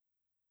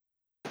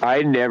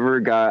I never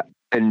got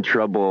in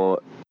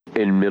trouble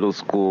in middle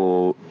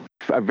school.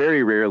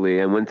 Very rarely.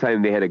 And one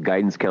time they had a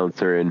guidance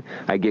counselor, and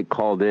I get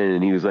called in,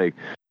 and he was like,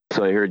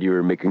 "So I heard you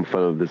were making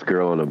fun of this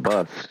girl on a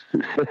bus."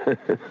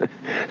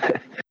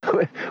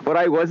 But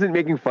I wasn't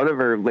making fun of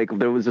her. Like,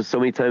 there was just so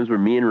many times where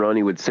me and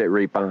Ronnie would sit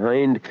right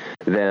behind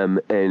them,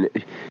 and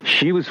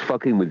she was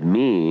fucking with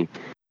me.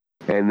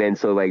 And then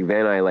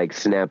then I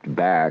snapped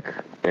back,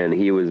 and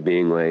he was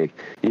being like,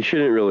 "You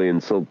shouldn't really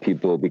insult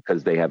people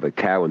because they have a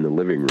cow in the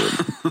living room."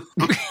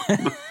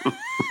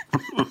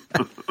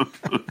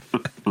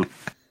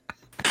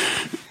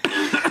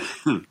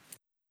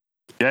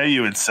 Yeah,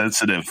 you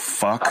insensitive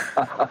fuck.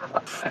 I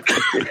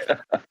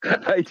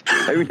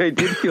mean, I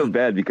did feel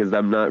bad because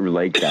I'm not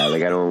like that.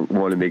 Like, I don't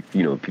want to make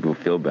people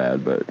feel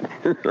bad, but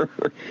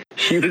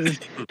she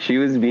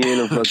was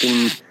being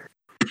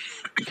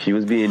she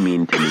was being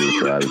mean to me,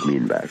 so I was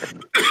mean back.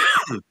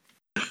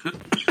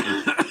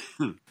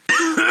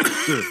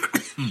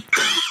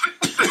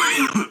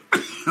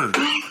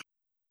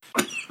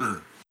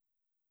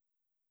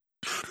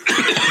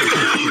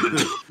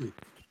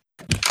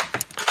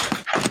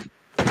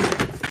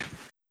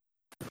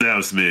 That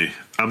was me.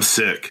 I'm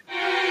sick.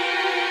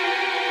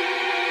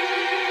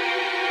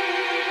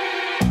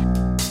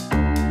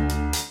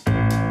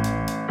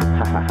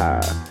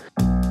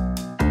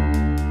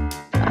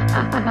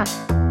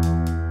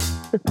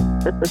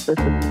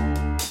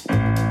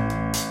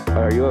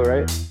 Are you all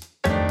right?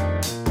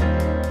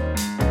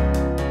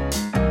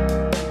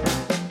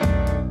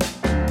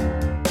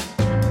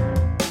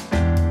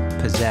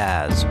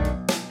 Pizzazz.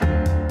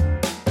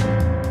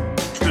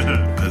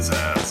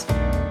 Pizzazz.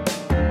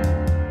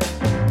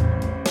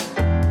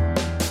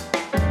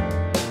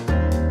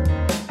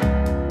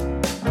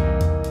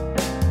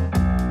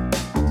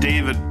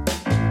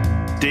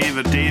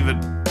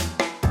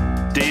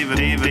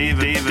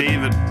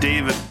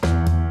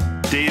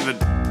 David.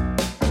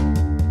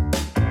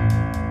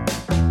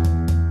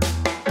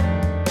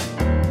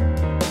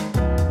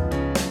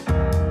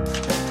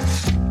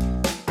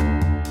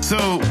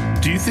 So,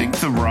 do you think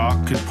The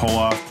Rock could pull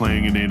off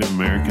playing a Native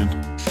American?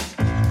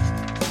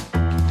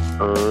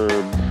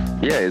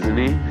 Yeah, isn't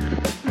he?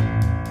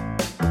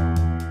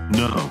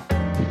 No.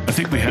 I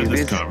think we had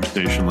this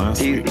conversation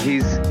last week.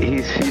 He's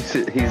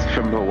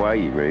from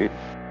Hawaii, right?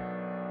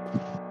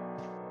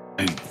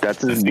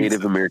 That's as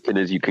Native American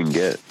as you can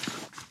get.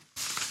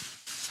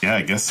 Yeah,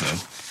 I guess so.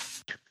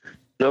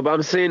 No, but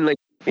I'm saying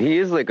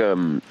he's like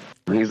one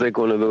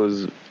of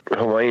those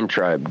Hawaiian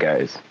tribe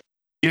guys.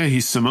 Yeah,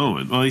 he's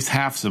Samoan. Well, he's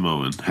half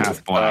Samoan,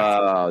 half black.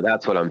 Oh,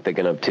 that's what I'm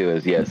thinking of too.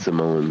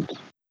 Samoans.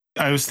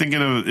 I was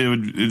thinking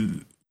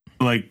of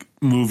like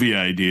movie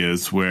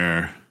ideas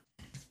where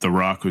The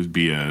Rock would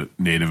be a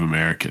Native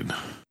American.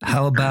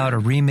 How about a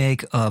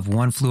remake of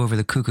One Flew Over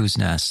the Cuckoo's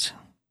Nest?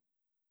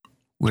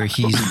 Where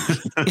he's...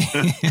 I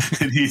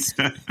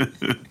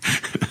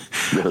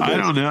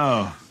don't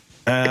know.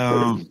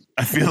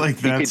 I feel like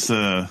that's...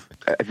 I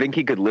think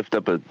he could lift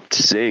up a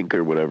sink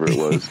or whatever it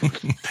was.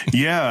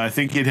 Yeah, I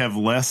think he'd have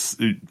less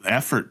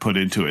effort put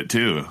into it,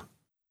 too.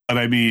 But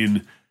I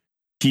mean,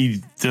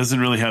 he doesn't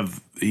really have...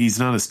 He's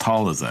not as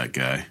tall as that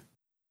guy.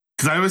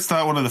 Because I always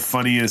thought one of the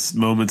funniest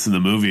moments in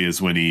the movie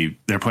is when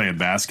they're playing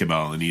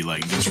basketball and he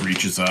just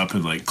reaches up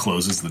and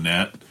closes the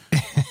net,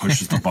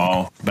 pushes the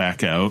ball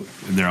back out,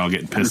 and they're all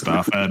getting pissed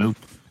off at him.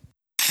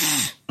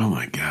 Oh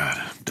my God,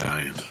 I'm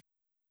dying.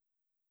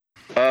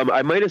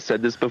 I might have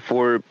said this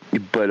before,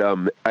 but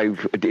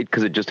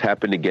because it just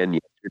happened again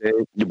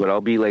yesterday. But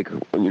I'll be a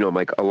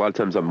lot of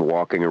times I'm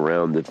walking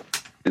around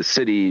the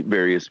city,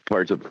 various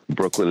parts of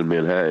Brooklyn and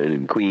Manhattan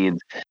and Queens.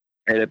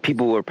 And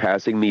people are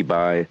passing me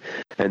by,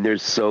 and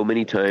there's so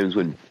many times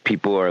when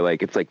people are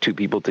it's two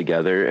people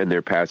together, and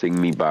they're passing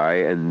me by,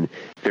 and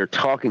they're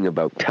talking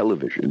about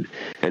television,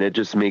 and it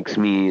just makes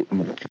me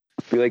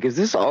feel like, is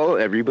this all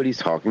everybody's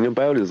talking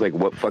about? Is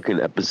what fucking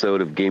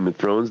episode of Game of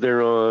Thrones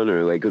they're on,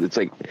 or it's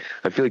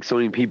I feel like so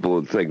many people,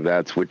 it's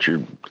that's what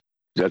you're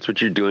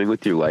doing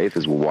with your life,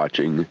 is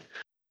watching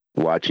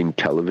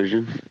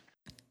television.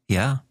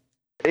 Yeah.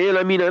 And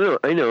I mean, I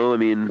know. I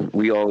mean,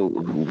 we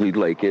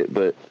like it,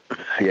 but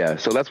yeah.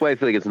 So that's why I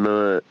feel like it's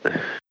not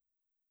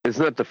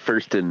the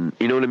first and,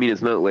 you know what I mean?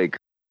 It's not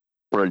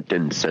front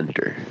and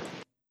center,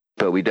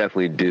 but we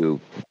definitely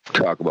do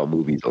talk about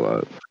movies a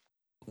lot.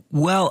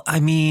 Well, I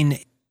mean,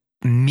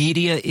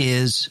 media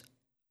is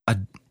a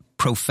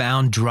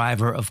profound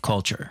driver of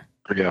culture.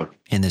 Yeah.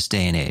 In this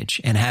day and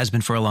age, and has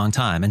been for a long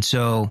time. And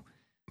so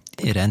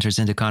it enters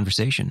into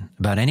conversation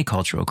about any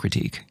cultural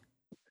critique.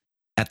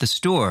 At the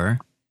store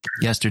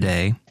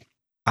yesterday,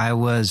 I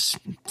was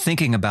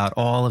thinking about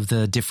all of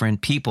the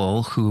different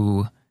people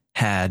who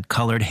had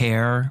colored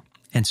hair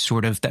and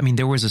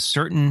there was a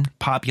certain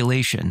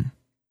population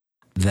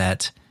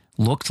that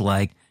looked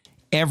like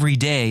every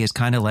day is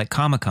kind of like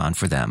Comic-Con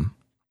for them.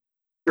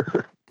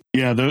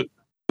 Yeah,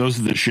 those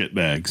are the shit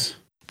bags.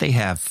 They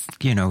have,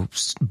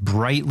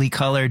 brightly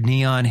colored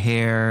neon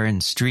hair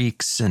and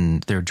streaks,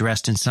 and they're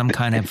dressed in some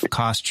kind of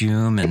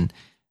costume, and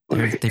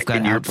They've got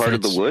and you're outfits. part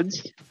of the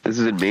woods? This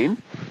is in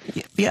Maine?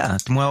 Yeah.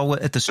 Well,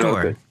 at the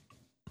store. Okay.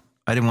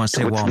 I didn't want to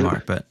say What's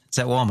Walmart, but it's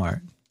at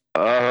Walmart.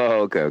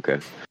 Oh, okay.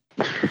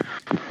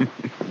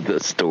 The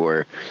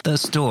store. The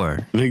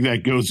store. I think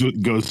that goes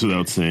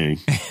without saying.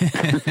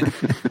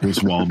 There's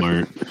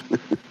Walmart.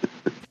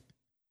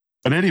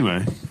 But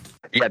anyway.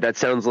 Yeah, that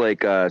sounds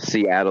like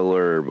Seattle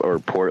or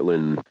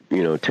Portland,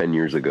 10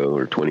 years ago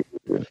or 20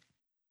 years ago.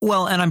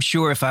 Well, and I'm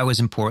sure if I was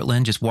in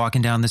Portland, just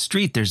walking down the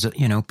street, there's,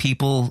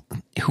 people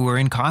who are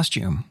in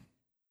costume.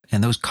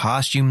 And those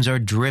costumes are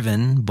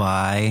driven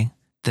by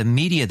the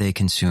media they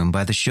consume,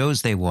 by the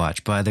shows they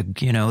watch, by the,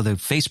 the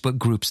Facebook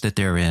groups that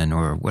they're in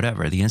or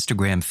whatever, the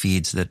Instagram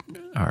feeds that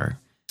are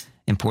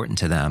important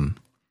to them.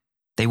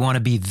 They want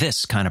to be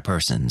this kind of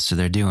person. So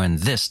they're doing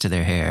this to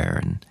their hair.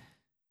 And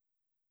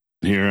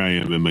here I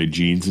am in my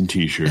jeans and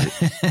t-shirt.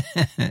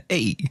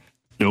 Hey.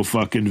 No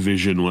fucking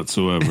vision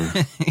whatsoever.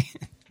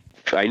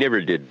 I never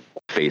did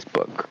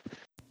Facebook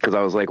because I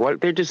was like, what?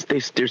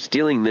 They're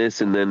stealing this.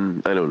 And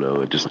then I don't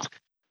know.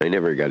 I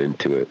never got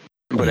into it,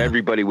 but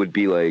everybody would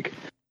be like,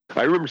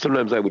 I remember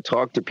sometimes I would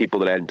talk to people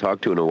that I hadn't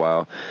talked to in a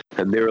while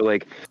and they were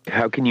like,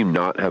 how can you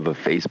not have a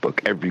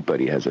Facebook?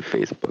 Everybody has a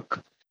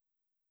Facebook.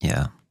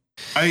 Yeah.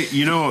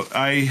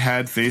 I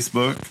had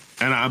Facebook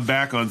and I'm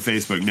back on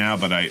Facebook now,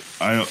 but I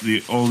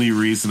the only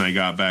reason I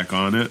got back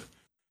on it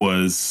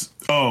was,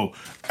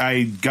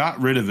 I got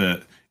rid of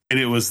it and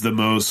it was the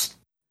most,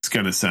 it's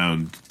going to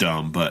sound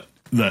dumb, but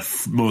the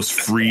most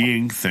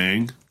freeing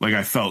thing. Like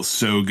I felt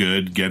so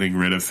good getting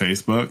rid of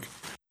Facebook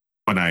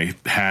when I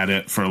had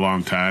it for a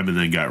long time and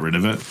then got rid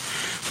of it.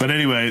 But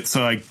anyway,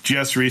 so I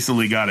just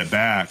recently got it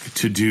back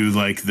to do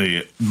like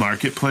the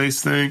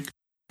marketplace thing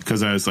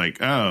because I was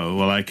like, oh,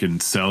 well, I can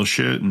sell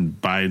shit and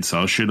buy and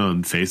sell shit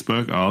on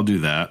Facebook. I'll do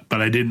that.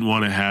 But I didn't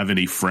want to have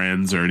any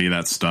friends or any of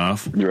that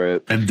stuff. Right.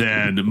 And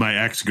then my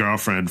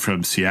ex-girlfriend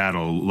from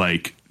Seattle,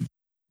 like,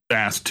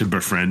 asked to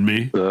befriend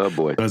me. Oh,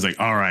 boy. I was like,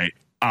 all right,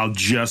 I'll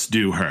just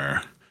do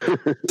her.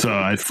 So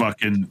I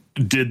fucking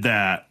did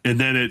that. And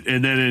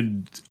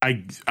then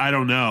I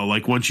don't know,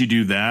 like once you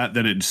do that,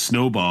 then it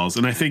snowballs.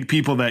 And I think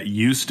people that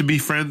used to be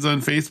friends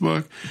on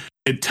Facebook,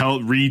 it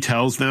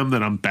retells them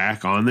that I'm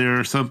back on there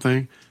or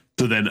something.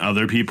 So then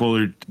other people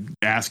are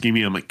asking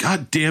me, I'm like,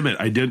 God damn it,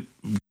 I didn't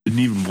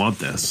even want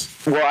this.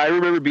 Well, I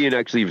remember being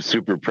actually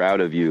super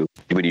proud of you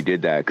when you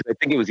did that, because I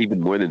think it was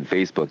even more than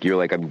Facebook. You're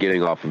like, I'm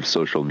getting off of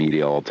social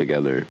media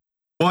altogether.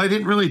 Well, I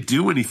didn't really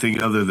do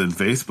anything other than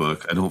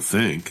Facebook, I don't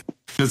think.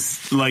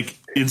 Because like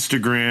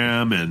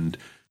Instagram and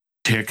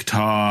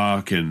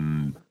TikTok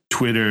and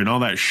Twitter and all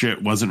that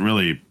shit wasn't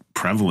really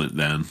prevalent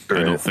then,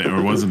 right. I don't think,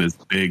 or wasn't as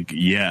big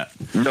yet.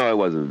 No, it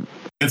wasn't.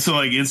 And so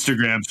like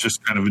Instagram's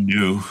just kind of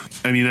new.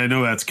 I mean, I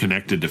know that's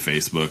connected to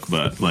Facebook,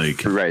 but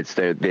like right,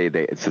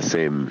 it's the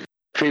same.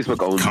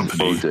 Facebook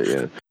owns it,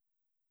 yeah.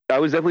 I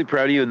was definitely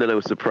proud of you, and then I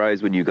was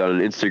surprised when you got on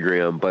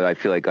Instagram, but I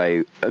feel like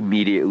I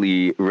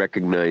immediately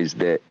recognized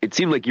that it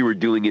seemed like you were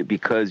doing it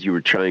because you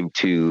were trying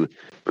to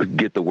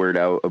get the word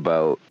out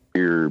about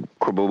your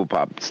Corboba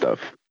Pop stuff.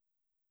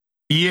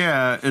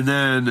 Yeah, and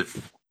then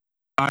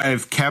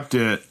I've kept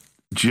it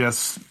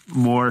just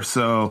more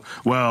so,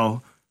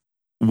 well,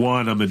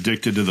 one, I'm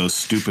addicted to those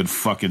stupid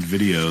fucking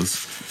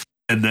videos.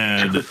 And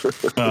then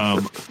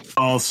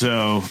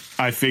also,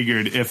 I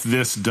figured if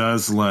this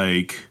does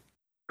like...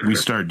 we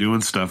start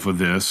doing stuff with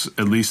this,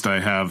 at least I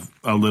have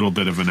a little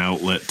bit of an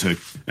outlet to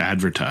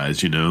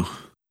advertise,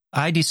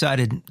 I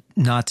decided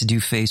not to do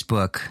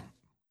Facebook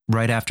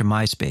right after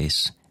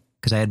MySpace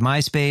because I had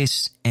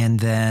MySpace and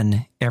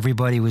then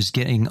everybody was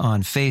getting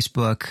on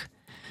Facebook.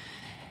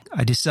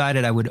 I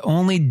decided I would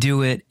only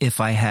do it if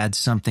I had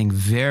something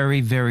very,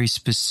 very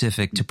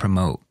specific to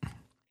promote.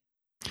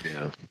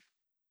 Yeah.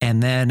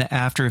 And then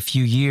after a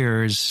few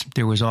years,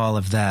 there was all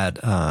of that,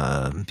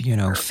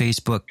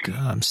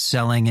 Facebook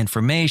selling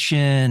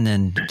information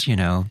and,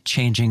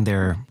 changing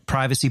their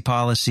privacy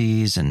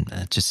policies. And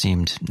it just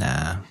seemed,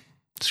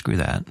 screw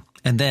that.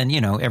 And then,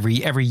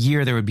 every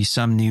year there would be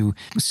some new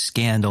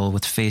scandal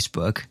with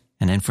Facebook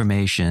and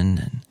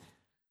information.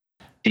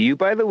 Do you,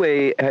 by the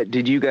way,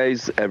 did you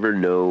guys ever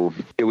know,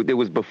 it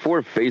was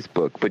before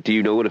Facebook, but do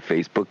you know what a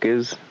Facebook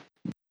is?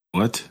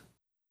 What?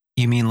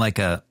 You mean like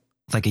a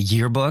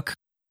yearbook?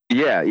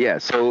 Yeah.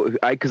 So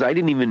because I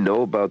didn't even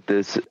know about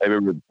this. I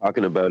remember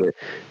talking about it.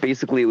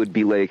 Basically, it would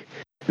be like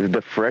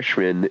the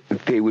freshmen.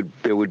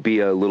 There would be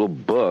a little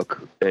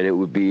book, and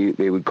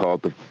they would call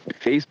it the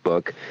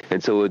Facebook,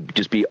 and so it would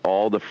just be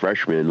all the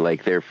freshmen,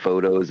 like their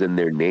photos and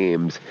their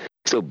names.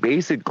 So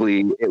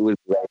basically, it was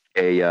like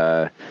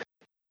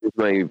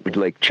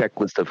my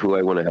checklist of who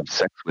I want to have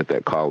sex with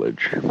at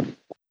college. I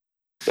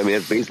mean,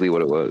 that's basically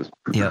what it was.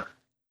 Yeah.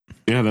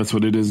 Yeah, that's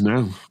what it is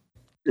now.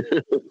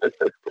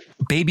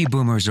 Baby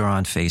boomers are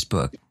on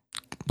Facebook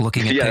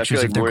looking at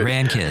pictures of their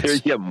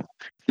grandkids.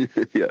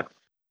 Yeah.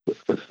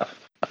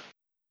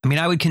 I mean,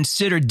 I would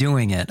consider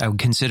doing it. I would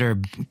consider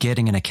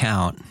getting an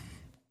account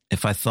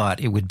if I thought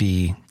it would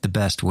be the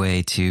best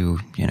way to,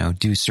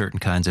 do certain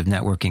kinds of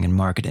networking and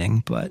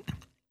marketing. But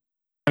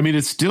I mean,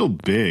 it's still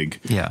big.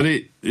 Yeah.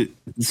 But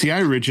see,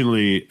 I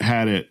originally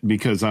had it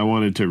because I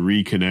wanted to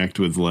reconnect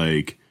with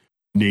like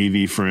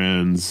Navy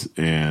friends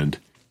and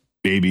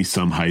maybe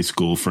some high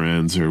school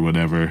friends or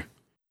whatever.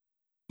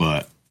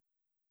 But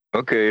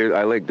Okay,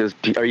 I like this.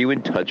 Are you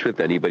in touch with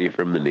anybody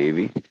from the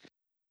Navy?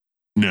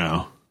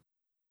 no,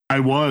 I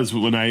was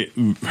when I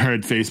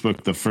heard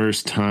Facebook the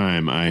first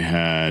time. I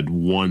had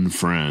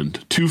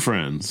two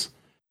friends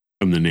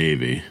from the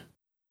Navy.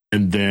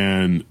 And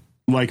then,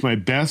 like, my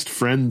best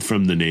friend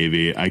from the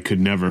Navy, I could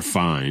never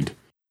find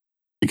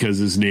because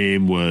his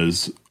name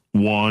was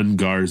Juan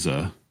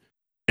Garza.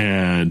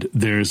 And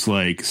there's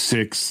like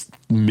 6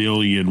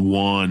 million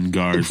Juan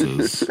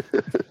Garzas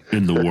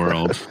in the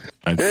world.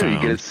 I've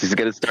found. He's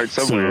got to start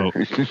somewhere.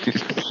 So,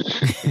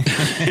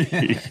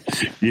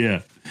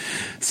 yeah.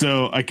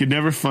 So I could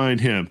never find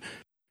him.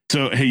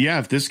 So, hey, yeah,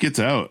 if this gets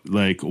out,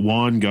 like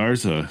Juan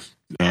Garza,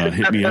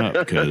 hit me up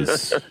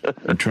because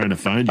I'm trying to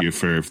find you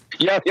for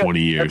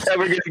 20 years. That's how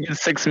we're going to get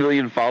 6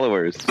 million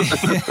followers.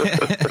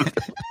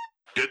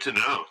 Good to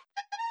know.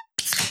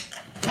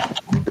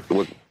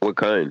 What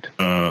kind?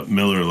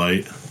 Miller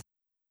Lite.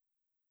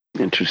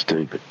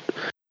 Interesting.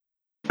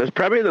 That's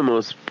probably the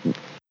most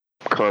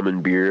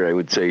common beer I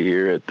would say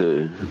here at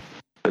the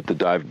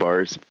dive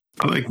bars.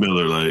 I like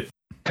Miller Lite.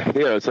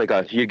 Yeah, it's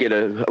like you get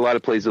a lot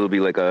of places. It'll be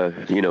like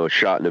a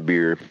shot in a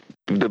beer.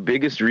 The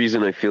biggest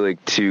reason I feel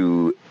like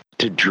to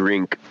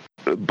drink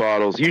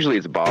bottles, usually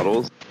it's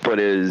bottles, but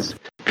is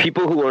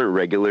people who aren't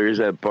regulars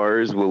at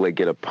bars will like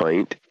get a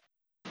pint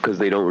because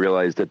they don't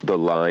realize that the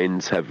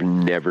lines have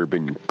never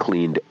been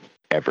cleaned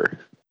ever.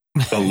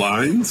 The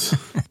lines?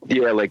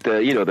 Yeah, like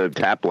the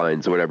tap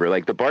lines or whatever.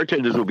 Like the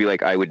bartenders will be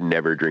like, I would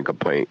never drink a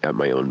pint at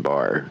my own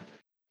bar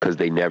because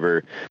they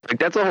never, like,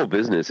 that's the whole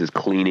business is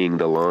cleaning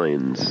the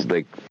lines.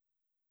 Like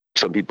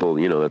some people,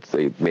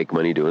 they make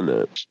money doing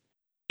that.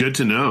 Good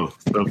to know.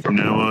 So from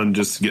now on,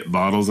 just get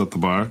bottles at the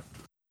bar?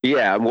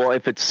 Yeah, well,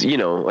 if it's,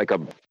 like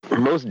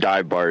most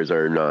dive bars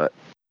are not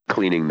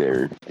cleaning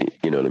their,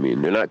 you know what I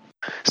mean? They're not,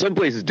 some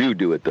places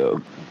do it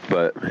though,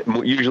 but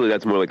usually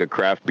that's more like a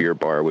craft beer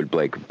bar would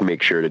like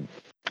make sure to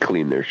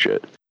clean their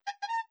shit.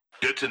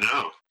 Good to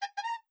know.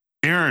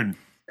 Aaron.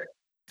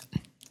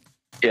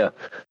 Yeah.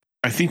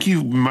 I think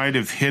you might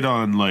have hit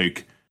on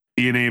like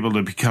being able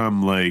to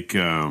become like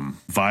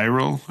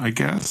viral, I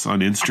guess, on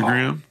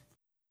Instagram.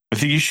 I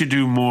think you should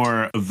do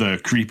more of the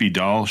creepy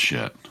doll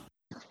shit.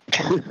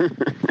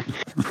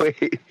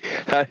 Wait,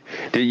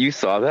 you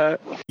saw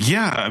that?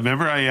 Yeah, I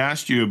remember I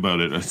asked you about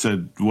it. I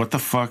said, what the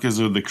fuck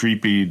is with the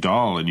creepy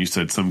doll? And you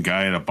said some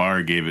guy at a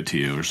bar gave it to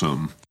you or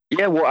something.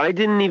 Yeah, well, I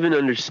didn't even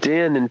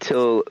understand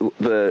until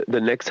the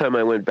next time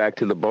I went back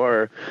to the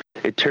bar.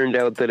 It turned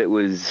out that it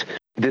was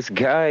this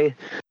guy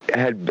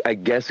had, I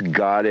guess,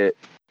 got it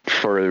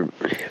for,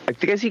 I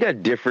guess he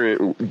got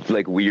different,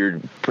 like,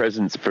 weird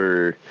presents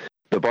for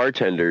the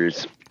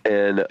bartenders.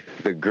 And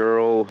the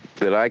girl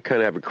that I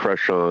kind of have a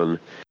crush on,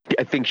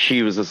 I think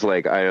she was just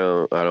like, I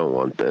don't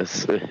want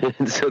this.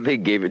 And so they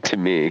gave it to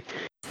me.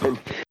 But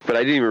I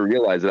didn't even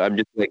realize it. I'm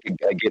just like,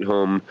 I get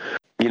home,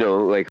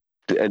 like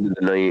the end of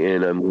the night,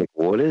 and I'm like,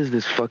 what is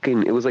this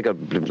fucking, it was like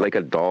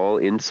a doll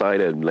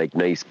inside a like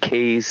nice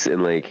case.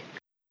 And like,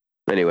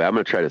 anyway, I'm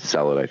going to try to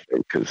sell it, I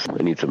think, because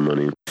I need some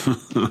money.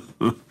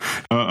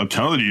 I'm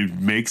telling you,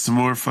 make some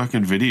more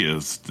fucking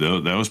videos.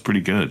 That was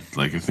pretty good.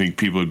 Like, I think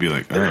people would be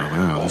like, oh,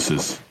 wow, this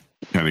is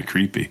kind of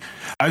creepy.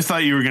 I just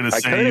thought you were going to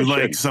say,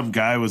 like, some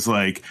guy was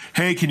like,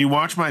 hey, can you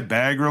watch my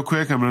bag real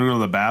quick? I'm going to go to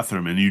the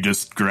bathroom. And you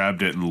just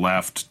grabbed it and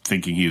left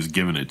thinking he was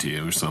giving it to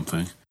you or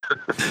something.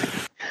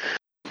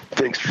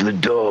 Thanks for the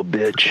doll,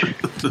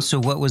 bitch. So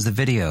what was the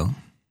video?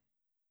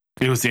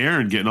 It was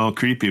Aaron getting all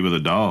creepy with a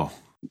doll.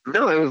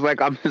 No, it was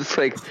like, I'm just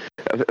like,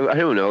 I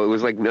don't know. It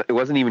was like, it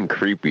wasn't even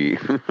creepy.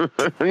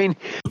 I mean,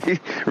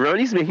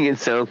 Ronnie's making it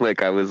sound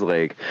like I was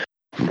like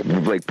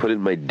putting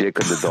my dick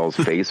on the doll's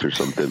face or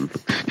something.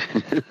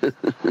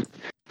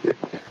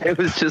 It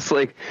was just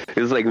like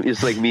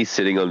me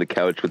sitting on the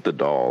couch with the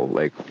doll.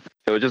 Like,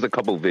 it was just a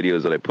couple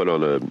videos that I put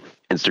on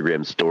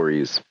Instagram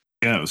stories.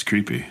 Yeah, it was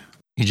creepy.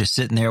 You're just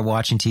sitting there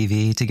watching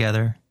TV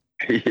together?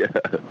 Yeah.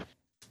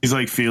 He's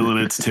like feeling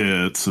its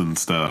tits and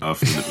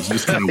stuff. And it was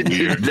just kind of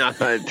weird.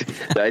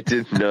 I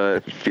did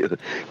not feel,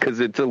 because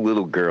it's a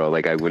little girl.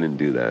 Like, I wouldn't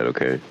do that.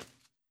 Okay.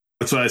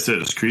 That's why I said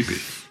it's creepy.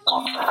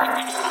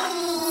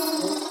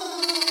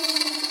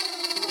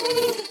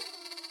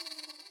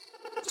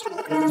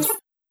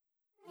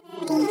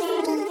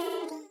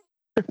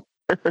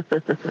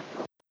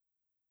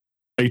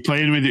 Are you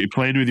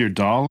playing with your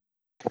doll?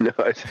 No,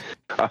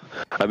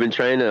 I've been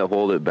trying to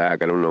hold it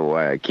back. I don't know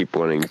why. I keep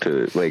wanting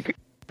to like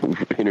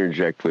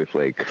interject with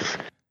like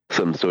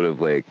some sort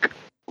of like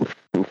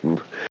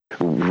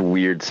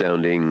weird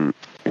sounding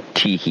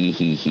tee hee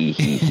hee hee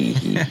hee hee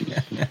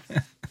hee.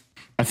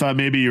 I thought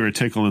maybe you were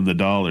tickling the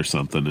doll or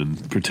something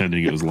and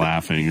pretending it was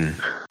laughing. Or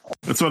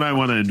that's what I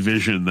want to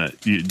envision,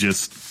 that you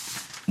just,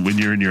 when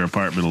you're in your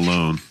apartment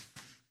alone,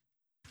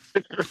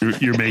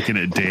 you're making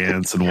it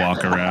dance and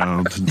walk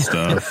around and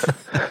stuff.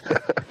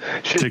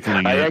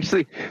 tickling I it.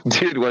 actually,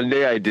 dude, one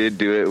day I did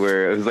do it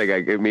where it was like,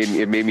 it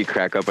made me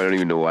crack up. I don't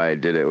even know why I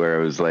did it. Where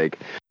I was like,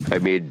 I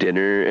made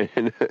dinner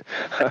and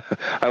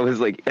I was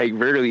like, I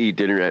rarely eat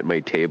dinner at my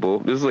table.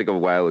 This is like a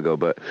while ago,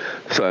 but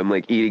so I'm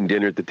like eating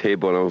dinner at the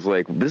table and I was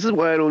like, this is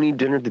why I don't eat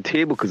dinner at the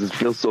table because it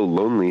feels so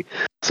lonely.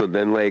 So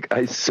then like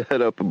I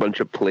set up a bunch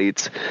of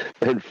plates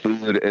and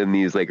food and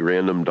these like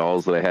random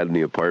dolls that I had in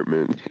the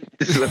apartment.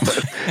 So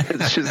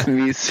it's just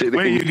me sitting.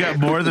 Wait, you got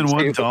more than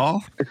one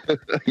doll?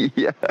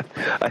 Yeah,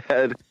 I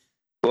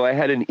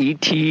had an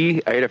ET.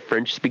 I had a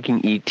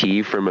French-speaking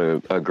ET from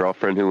a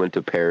girlfriend who went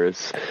to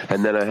Paris,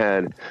 and then I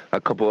had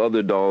a couple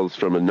other dolls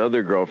from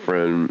another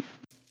girlfriend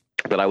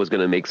that I was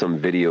going to make some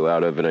video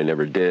out of, and I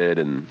never did.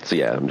 And so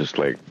yeah, I'm just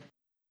like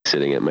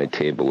sitting at my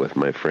table with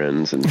my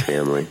friends and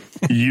family.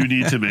 You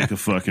need to make a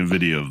fucking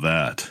video of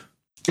that.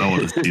 I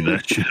want to see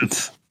that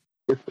shit.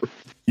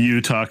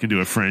 You talking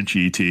to a French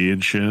ET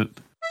and shit.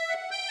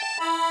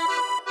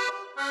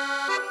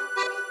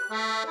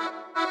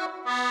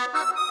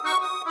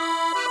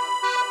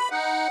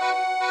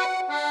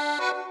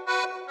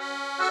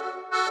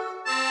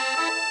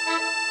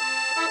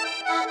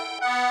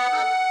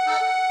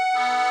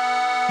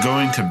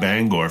 Going to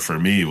Bangor for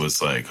me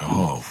was like,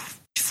 oh,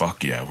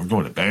 fuck yeah, we're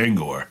going to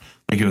Bangor.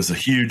 Like it was a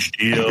huge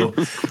deal.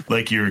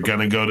 Like you were going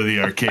to go to the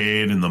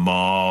arcade and the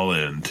mall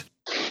and,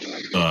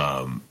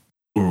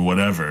 or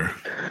whatever.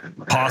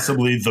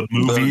 Possibly the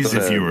movies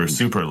if you were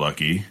super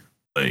lucky.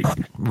 Like,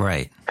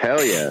 right.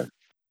 Hell yeah.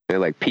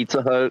 And like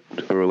Pizza Hut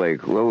or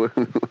like,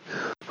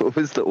 what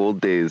was the old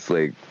days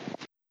like?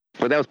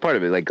 But that was part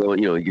of it, like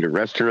going, you get a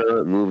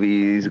restaurant,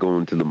 movies,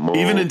 going to the mall.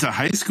 Even into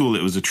high school,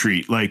 it was a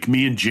treat. Like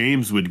me and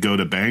James would go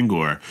to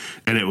Bangor,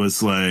 and it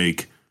was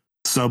like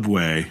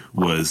Subway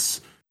was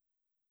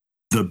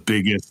the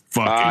biggest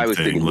fucking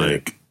thing.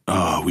 Like,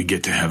 oh, we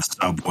get to have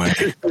Subway.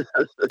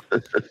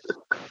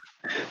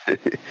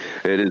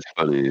 It is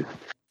funny.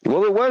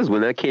 Well, it was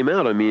when that came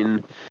out. I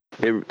mean,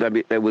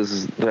 it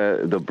was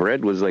the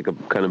bread was like a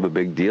kind of a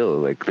big deal.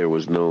 Like there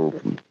was no,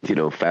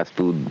 fast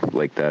food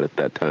like that at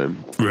that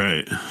time.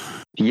 Right.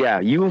 Yeah,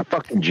 you and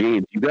fucking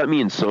James, you got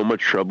me in so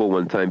much trouble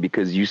one time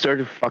because you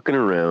started fucking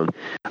around.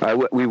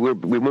 We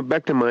went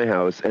back to my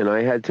house and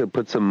I had to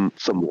put some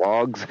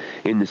logs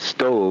in the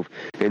stove,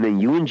 and then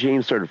you and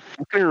James started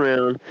fucking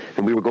around,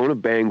 and we were going to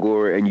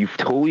Bangor, and you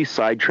totally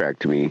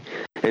sidetracked me.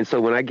 And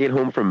so when I get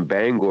home from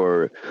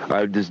Bangor,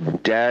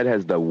 Dad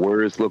has the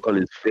worst look on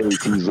his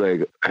face. He's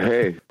like,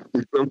 "Hey,"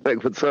 I'm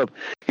like, "What's up?"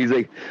 He's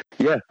like,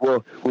 "Yeah,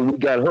 well, when we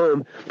got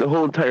home, the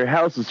whole entire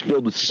house was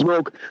filled with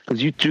smoke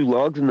because you threw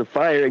logs in the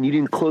fire and you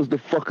didn't close the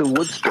fucking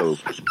wood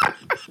stove."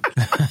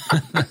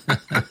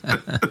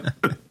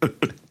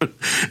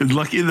 And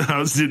lucky the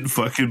house didn't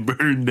fucking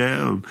burn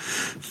down.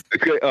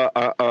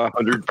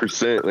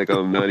 100%. Like,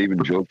 I'm not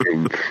even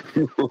joking.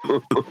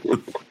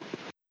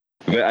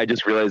 But I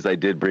just realized I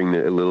did bring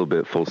it a little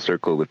bit full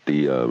circle with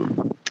the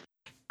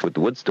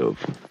wood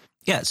stove.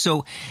 Yeah,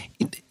 so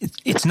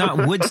it's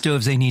not wood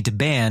stoves they need to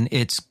ban,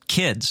 it's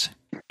kids.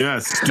 Yeah,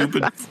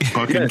 stupid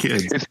fucking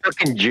kids. It's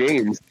fucking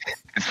James.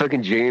 It's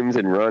fucking James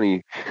and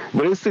Ronnie.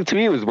 But to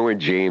me, it was more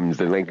James.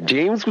 And like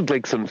James would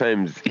like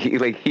sometimes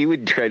he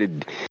would try to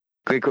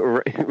like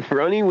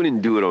Ronnie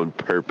wouldn't do it on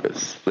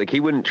purpose. Like he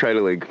wouldn't try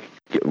to like,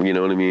 you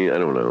know what I mean? I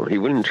don't know. He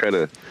wouldn't try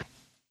to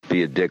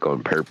be a dick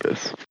on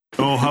purpose.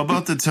 Oh, how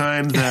about the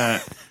time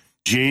that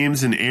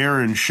James and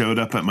Aaron showed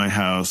up at my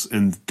house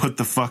and put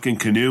the fucking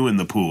canoe in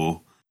the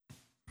pool?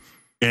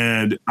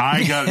 And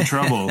I got in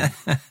trouble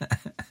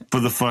for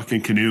the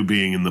fucking canoe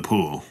being in the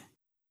pool.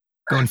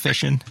 Going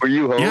fishing. Were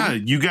you home? Yeah,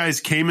 you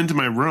guys came into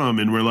my room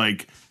and were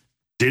like,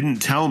 didn't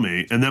tell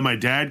me. And then my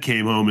dad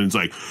came home and was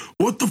like,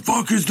 what the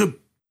fuck is the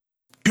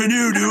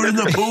canoe doing in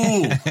the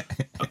pool?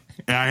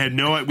 And I had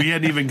we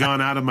hadn't even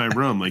gone out of my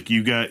room. Like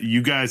you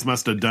guys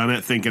must have done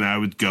it thinking I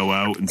would go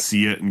out and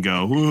see it and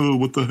go, oh,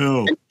 what the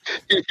hell?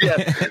 Yeah.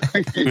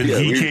 And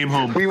he came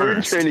home We weren't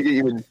first. trying to get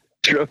you in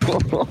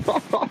trouble.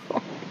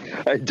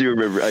 I do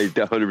remember. I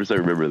 100%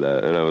 remember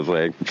that. And I was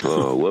like,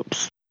 oh,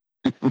 whoops.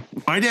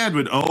 My dad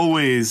would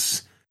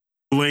always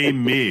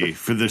blame me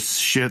for the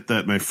shit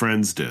that my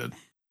friends did.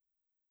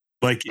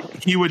 Like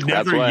he would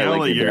never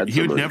yell at you.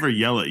 He would never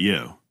yell at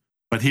you,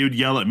 but he would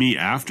yell at me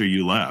after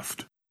you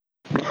left.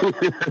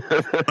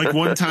 Like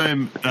one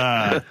time,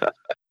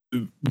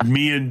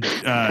 me and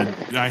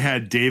I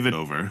had David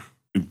over,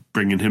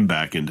 bringing him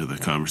back into the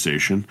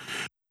conversation.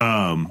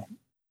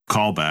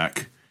 Call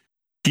back.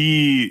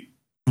 We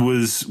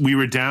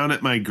were down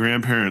at my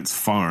grandparents'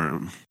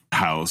 farm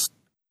house.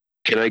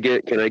 Can I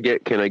get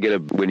a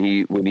when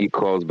he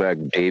calls back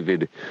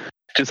David?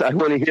 Just I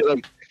want to hear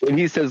like when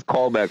he says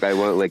call back, I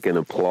want like an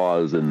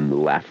applause and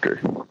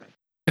laughter.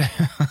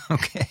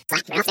 Okay.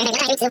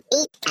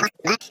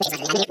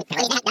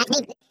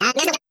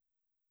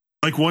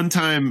 Like one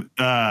time,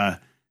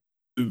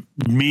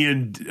 me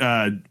and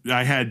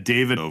I had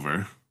David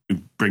over,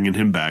 bringing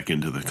him back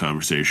into the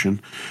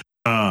conversation.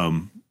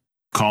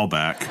 Call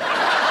back.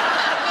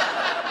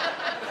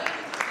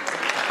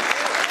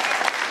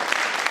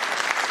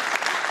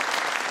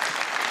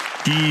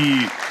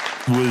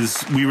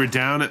 we were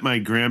down at my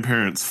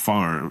grandparents'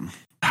 farm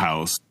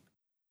house.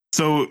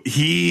 So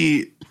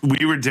we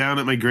were down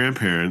at my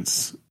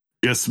grandparents'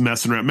 just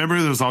messing around. Remember,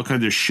 there was all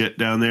kinds of shit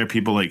down there.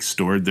 People like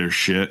stored their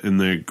shit in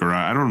the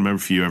garage. I don't remember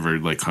if you ever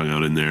like hung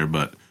out in there,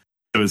 but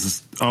it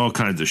was all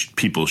kinds of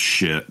people's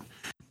shit.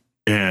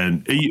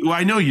 And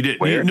I know you did.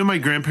 You know my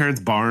grandparents'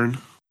 barn?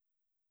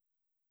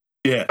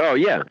 Yeah. Oh,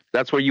 yeah.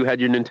 That's where you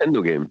had your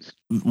Nintendo games.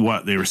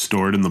 What? They were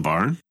stored in the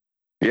barn?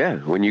 Yeah.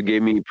 When you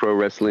gave me Pro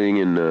Wrestling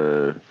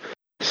and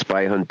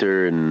Spy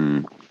Hunter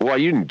and... Well,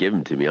 you didn't give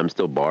them to me. I'm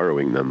still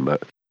borrowing them,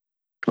 but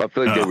I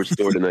feel like they were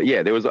stored in the...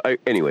 Yeah, there was...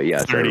 Anyway, yeah.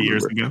 30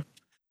 years ago.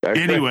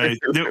 Anyway,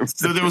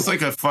 so there was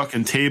like a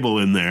fucking table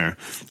in there.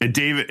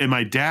 And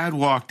my dad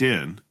walked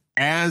in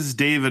as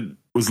David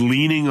was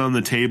leaning on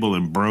the table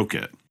and broke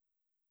it.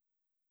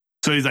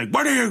 So he's like,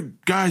 "What are you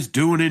guys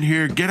doing in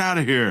here? Get out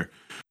of here."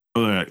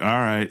 We're like, all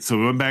right. So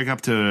we went back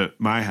up to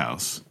my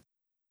house.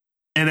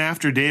 And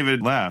after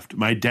David left,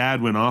 my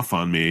dad went off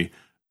on me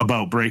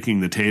about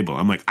breaking the table.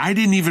 I'm like, I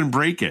didn't even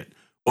break it.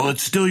 Well,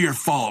 it's still your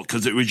fault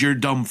because it was your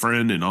dumb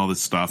friend and all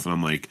this stuff. And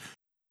I'm like,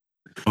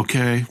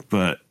 okay,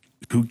 but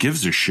who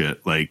gives a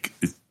shit? Like,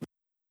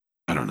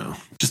 I don't know,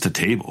 just a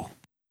table.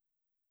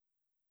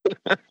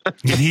 And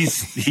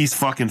he's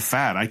fucking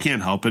fat. I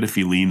can't help it if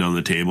he leaned on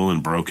the table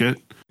and broke it.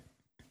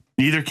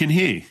 Neither can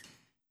he.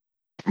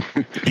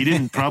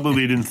 He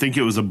probably didn't think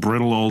it was a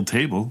brittle old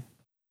table.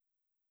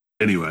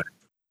 Anyway.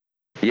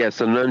 Yeah,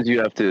 sometimes you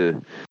have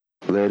to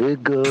let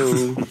it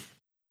go.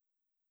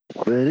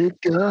 Let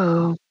it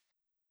go.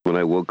 When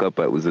I woke up,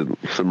 for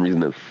some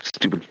reason that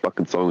stupid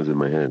fucking song was in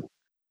my head.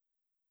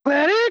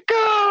 Let it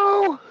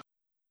go.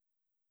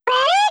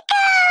 Let it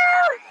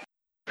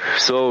go.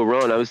 So,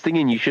 Ron, I was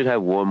thinking you should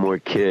have one more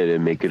kid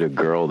and make it a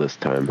girl this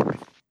time.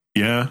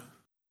 Yeah.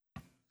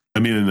 I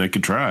mean, I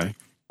could try.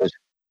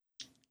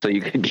 So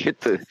you can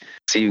get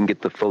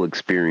the full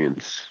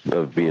experience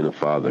of being a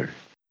father.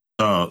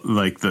 Oh,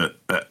 like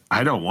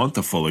I don't want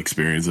the full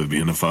experience of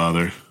being a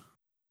father.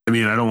 I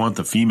mean, I don't want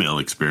the female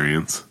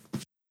experience.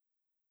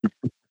 I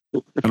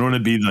don't want to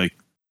be like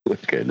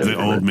the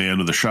old man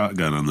with a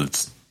shotgun on the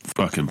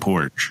fucking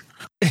porch.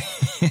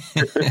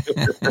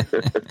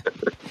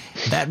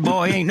 That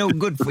boy ain't no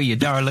good for you,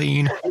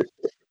 Darlene.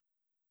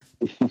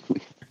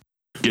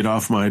 Get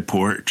off my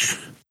porch,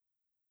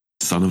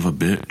 son of a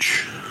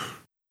bitch.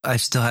 I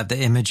still have the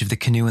image of the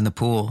canoe in the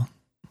pool.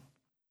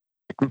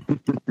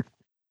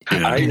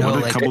 Yeah,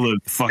 what a couple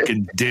of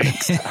fucking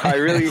dicks. I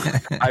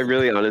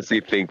really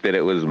honestly think that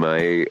it was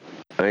my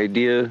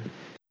idea.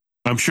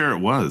 I'm sure it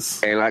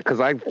was. And because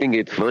I think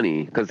it's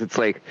funny because it's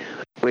like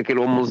it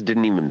almost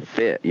didn't even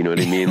fit. You know what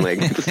I mean?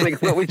 Like, it's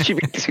like, what would you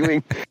be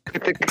doing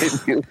with the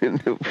canoe in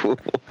the pool?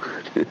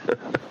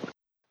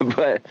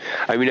 But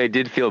I mean, I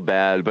did feel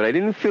bad, but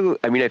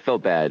I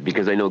felt bad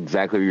because I know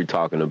exactly what you're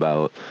talking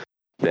about.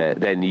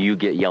 That then you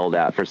get yelled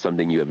at for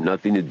something you have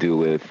nothing to do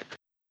with.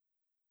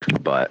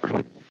 But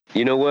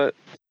you know what?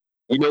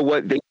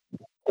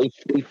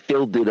 They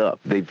filled it up.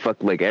 They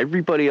like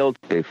everybody else.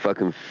 They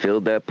fucking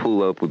filled that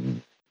pool up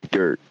with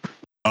dirt.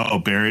 Oh,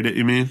 buried it,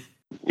 you mean?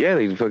 Yeah,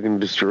 they fucking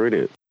destroyed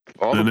it.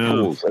 All the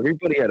pools.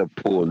 Everybody had a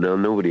pool. Now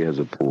nobody has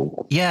a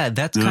pool. Yeah,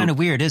 that's kind of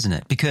weird, isn't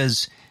it?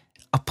 Because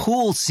a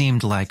pool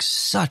seemed like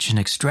such an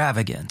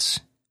extravagance.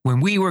 When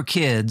we were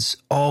kids,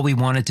 all we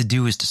wanted to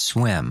do was to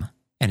swim.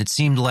 And it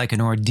seemed like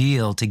an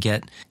ordeal to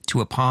get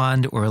to a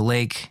pond or a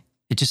lake.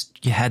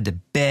 You had to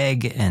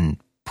beg and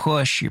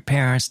push your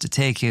parents to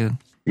take you.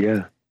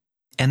 Yeah.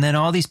 And then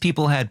all these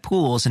people had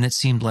pools, and it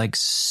seemed like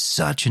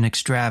such an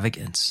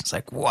extravagance. It's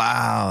like,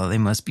 wow, they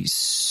must be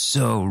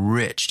so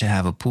rich to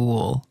have a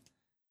pool.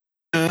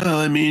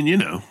 I mean, you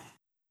know.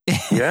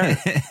 Yeah.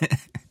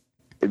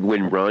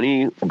 When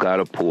Ronnie got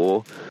a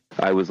pool,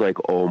 I was like,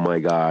 oh my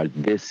God,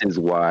 this is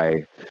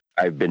why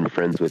I've been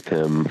friends with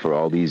him for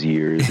all these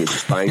years.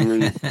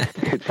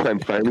 I'm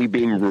finally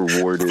being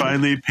rewarded.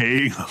 Finally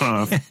paying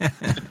off.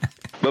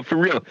 But for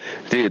real,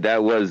 dude,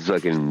 that was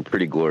fucking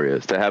pretty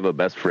glorious to have a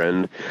best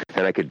friend,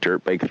 and I could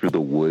dirt bike through the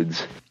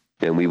woods,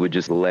 and we would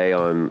just lay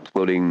on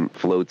floating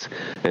floats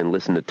and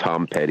listen to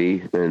Tom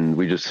Petty, and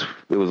it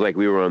was like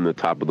we were on the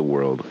top of the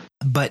world.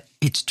 But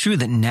it's true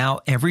that now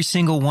every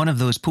single one of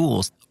those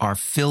pools are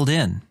filled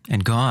in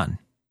and gone.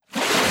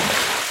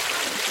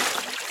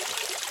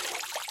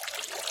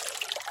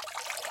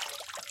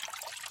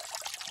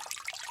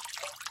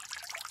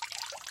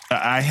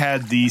 I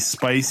had the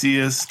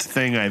spiciest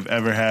thing I've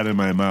ever had in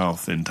my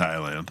mouth in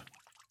Thailand.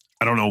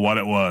 I don't know what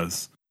it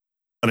was,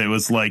 but it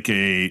was like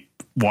a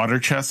water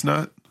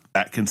chestnut,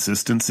 that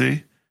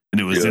consistency,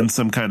 and it was in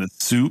some kind of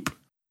soup,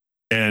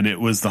 and it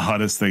was the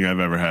hottest thing I've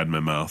ever had in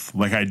my mouth.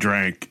 Like I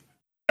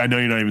know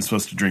you're not even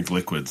supposed to drink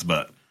liquids,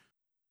 but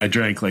I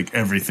drank like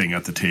everything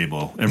at the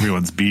table.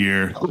 Everyone's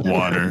beer,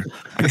 water.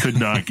 I could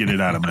not get it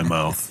out of my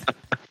mouth.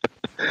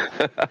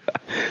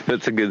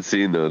 That's a good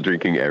scene, though,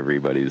 drinking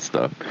everybody's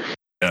stuff.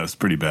 Yeah, it was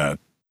pretty bad.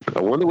 I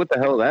wonder what the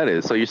hell that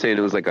is. So you're saying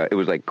it was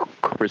like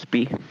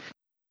crispy?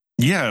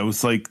 Yeah, it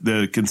was like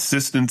the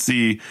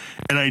consistency,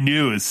 and I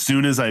knew as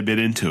soon as I bit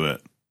into it,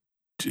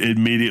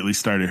 immediately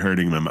started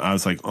hurting them. I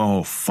was like,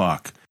 oh,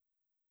 fuck.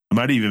 I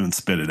might have even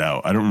spit it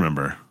out. I don't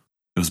remember.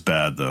 It was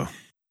bad, though.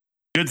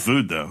 Good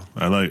food, though.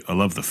 I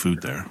love the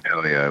food there.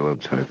 Oh, yeah, I love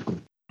Thai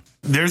food.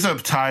 There's a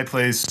Thai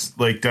place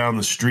like down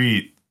the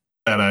street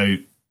that I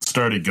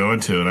started going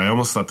to, and I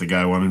almost thought the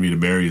guy wanted me to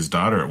marry his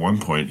daughter at one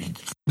point. He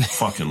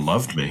fucking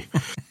loved me.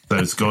 I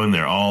was going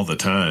there all the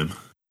time.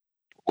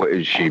 What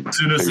is she? As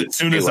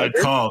soon as I'd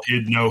call,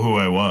 he'd know who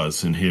I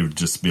was, and he would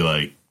just be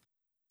like,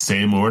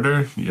 same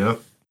order? Yep.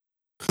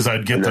 Because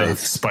I'd get the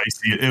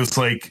spicy. It was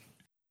like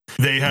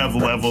they have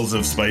levels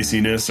of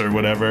spiciness or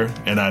whatever,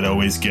 and I'd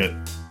always get,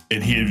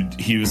 and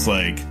he was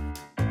like,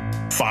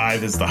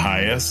 5 is the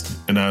highest,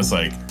 and I was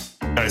like,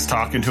 I was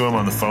talking to him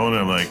on the phone,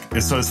 and I'm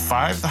like, so is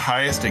 5 the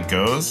highest it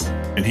goes?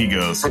 And he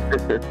goes,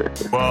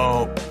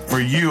 well, for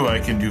you, I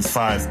can do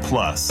 5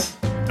 plus.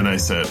 And I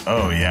said,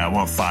 oh, yeah, I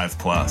want 5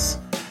 plus.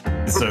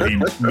 So he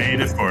made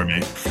it for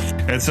me.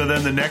 And so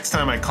then the next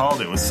time I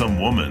called, it was some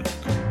woman.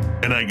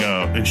 And I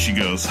go, and she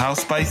goes, how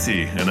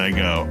spicy? And I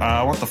go,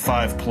 I want the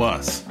 5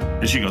 plus.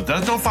 And she goes,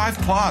 there's no 5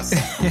 plus.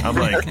 I'm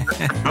like,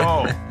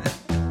 no,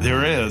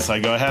 there is. I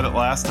go, I had it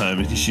last time.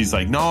 And she's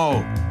like,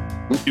 no,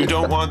 you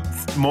don't want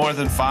more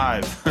than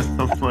 5.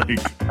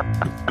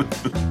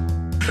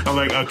 I'm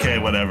like, okay,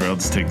 whatever. I'll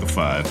just take the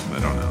 5. I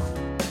don't know.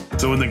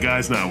 So when the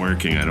guy's not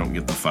working, I don't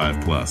get the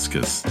 5 plus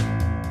because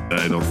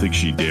I don't think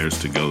she dares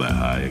to go that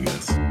high, I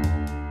guess.